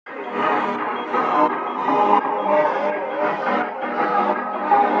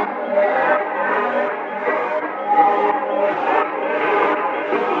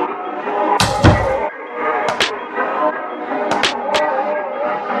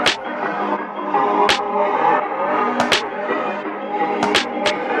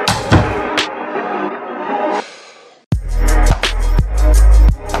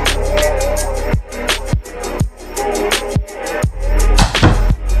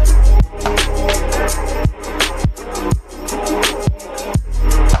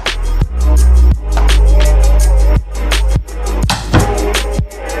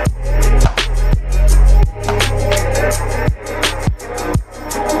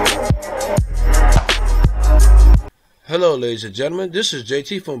Hello, ladies and gentlemen. This is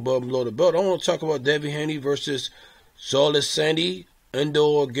JT from Above Below the Belt. I want to talk about Devin Haney versus Xolisani,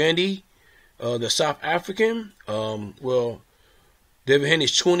 Ndongeni, the South African. Well, Devin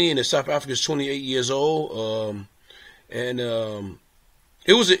Haney's 20 and the South African's 28 years old. It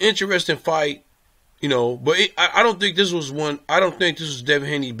was an interesting fight, but I don't think this was one. I don't think this was Devin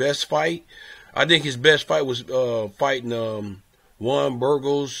Haney's best fight. I think his best fight was fighting Juan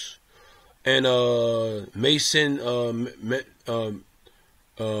Burgos and Mason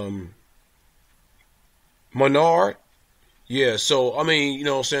Menard. Yeah, so I mean, you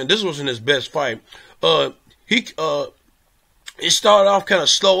know what I'm saying, this wasn't his best fight. It started off kind of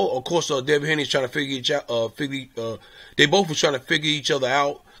slow. Of course, Devin Haney's trying to they both were trying to figure each other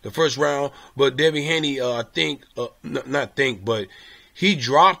out the first round, but Devin Haney, but he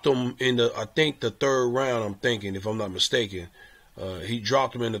dropped him in I think the third round. I'm thinking, if I'm not mistaken, he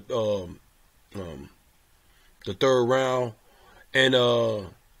dropped him in the third round, and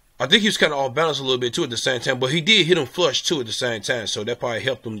I think he was kind of off balance a little bit too at the same time. But he did hit him flush too at the same time, so that probably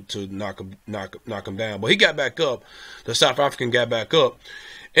helped him to knock him down. But he got back up. The South African got back up,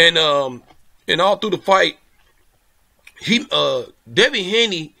 and all through the fight, Devin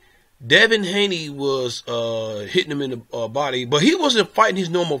Haney was hitting him in the body, but he wasn't fighting his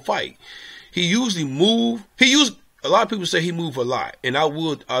normal fight. He usually moved. A lot of people say he moved a lot, and I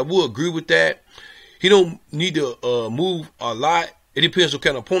would agree with that. He don't need to move a lot. It depends what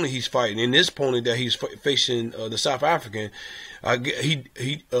kind of opponent he's fighting. In this opponent that he's facing, the South African, he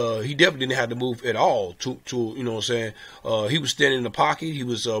definitely didn't have to move at all. To you know what I'm saying, he was standing in the pocket. He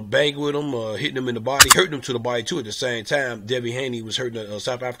was banging with him, hitting him in the body, hurting him to the body too. At the same time, Devin Haney was hurting the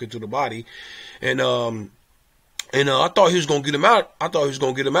South African to the body, and I thought he was gonna get him out. I thought he was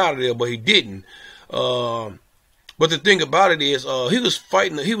gonna get him out of there, but he didn't. But the thing about it is, he was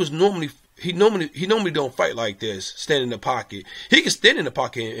fighting. He normally don't fight like this, stand in the pocket. He can stand in the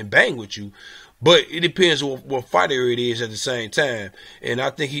pocket and bang with you, but it depends what fighter it is at the same time. And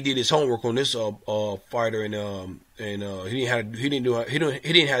I think he did his homework on this fighter, and he didn't have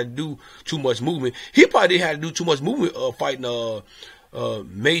to do too much movement. He probably didn't have to do too much movement fighting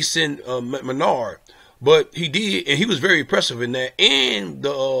Mason Menard, but he did, and he was very impressive in that. And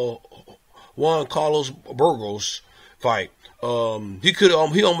the Juan Carlos Burgos fight. He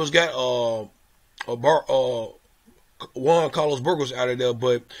almost got Juan Carlos Burgos out of there,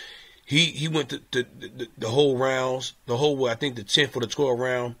 but he went to the whole rounds, I think the 10th or the 12th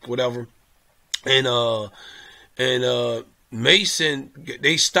round, whatever. And Mason,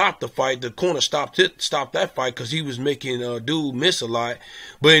 they stopped the fight. The corner stopped that fight because he was making dude miss a lot.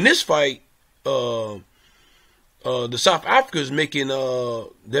 But in this fight, the South Africa is making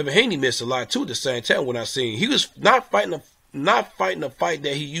Devin Haney miss a lot too. At the same time, when I seen he was not fighting a fight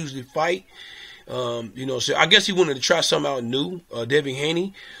that he usually fight. So I guess he wanted to try something out new. Devin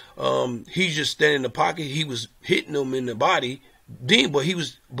Haney, he's just standing in the pocket. He was hitting him in the body,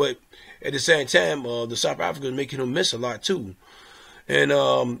 but at the same time, the South Africa is making him miss a lot too. And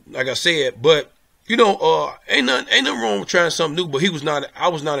like I said, but ain't nothing wrong with trying something new. But I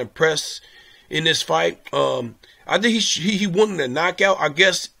was not impressed in this fight. I think he wanted a knockout. I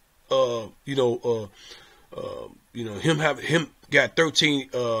guess him got 13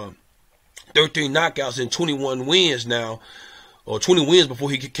 knockouts and 21 wins now, or 20 wins before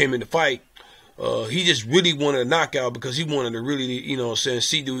he came in the fight. He just really wanted a knockout because he wanted to really,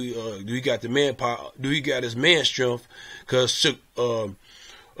 see do he got the manpower, do he got his man strength? Because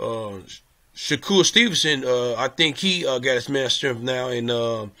Shakur Stevenson, I think he got his man strength now, and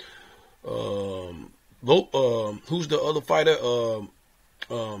who's the other fighter?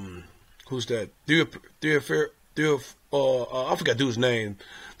 Who's that? I forgot dude's name.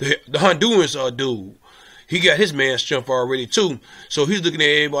 The Honduran dude. He got his man strength already too. So he's looking at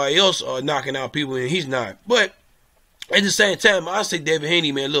everybody else knocking out people, and he's not. But at the same time, I say, Devin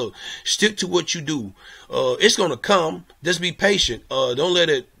Haney, man, look, stick to what you do. It's gonna come. Just be patient.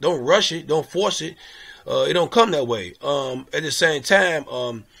 Don't rush it. Don't force it. It don't come that way. At the same time,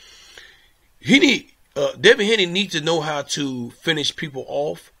 Devin Haney needs to know how to finish people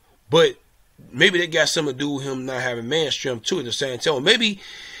off, but maybe that got something to do with him not having man strength too at the same time. Maybe,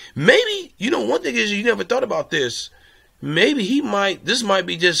 one thing is, you never thought about this. Maybe this might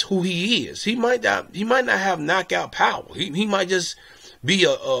be just who he is. He might not have knockout power. He might just be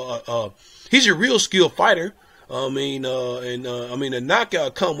he's a real skilled fighter. The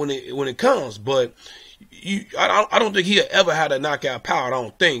knockout come when it comes, but I don't think he ever had a knockout power. I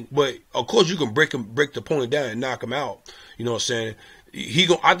don't think, but of course you can break the opponent down and knock him out. You know what I'm saying?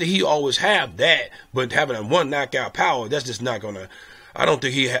 I think he always have that, but having a one knockout power, that's just not gonna. I don't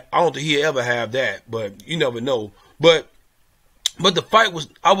think he ever have that, but you never know. But the fight was,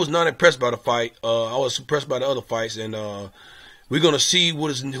 I was not impressed by the fight. I was impressed by the other fights, and we're gonna see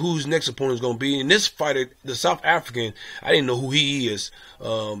who's next opponent is gonna be. And this fighter, the South African, I didn't know who he is. You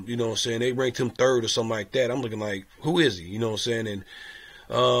know what I'm saying? They ranked him 3rd or something like that. I'm looking like, who is he? You know what I'm saying?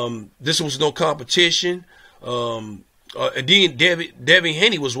 And this was no competition. And then Devin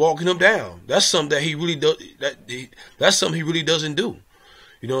Haney was walking him down. That's something that he really does. That's something he really doesn't do.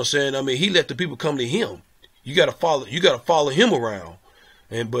 You know what I'm saying? I mean, he let the people come to him. You gotta follow him around.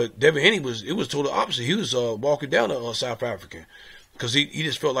 But Devin Haney it was totally opposite. He was walking down the South African because he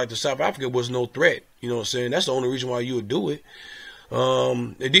just felt like the South African was no threat. You know what I'm saying? That's the only reason why you would do it.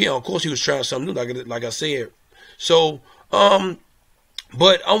 And then of course he was trying something new, like I said. So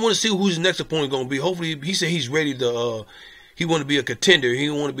but I want to see who his next opponent going to be. Hopefully, he said he's ready to. He want to be a contender. He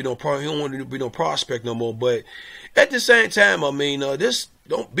don't want to be no prospect no more. But at the same time, I mean,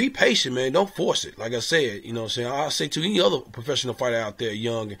 don't be patient, man. Don't force it. Like I said, you know what I'm saying. I say to any other professional fighter out there,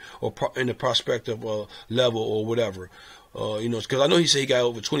 young or in the prospective level or whatever, you know, because I know he said he got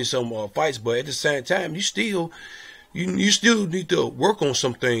over 20-some fights, but at the same time, you still need to work on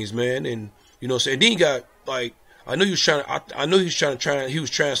some things, man. And you know what I'm saying. Then you got like. I know he was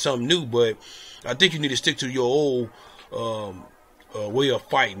trying something new, but I think you need to stick to your old way of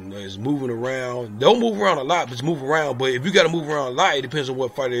fighting. Is moving around. Don't move around a lot, but just move around. But if you got to move around a lot, it depends on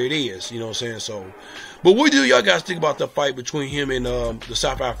what fighter it is. You know what I'm saying? So, but what do y'all guys think about the fight between him and the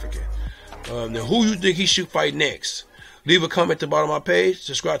South African? Now, who you think he should fight next? Leave a comment at the bottom of my page.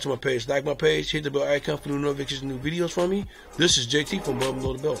 Subscribe to my page. Like my page. Hit the bell icon for new notifications, new videos from me. This is JT from Above and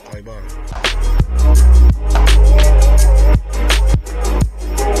Below the Belt. All right, bye.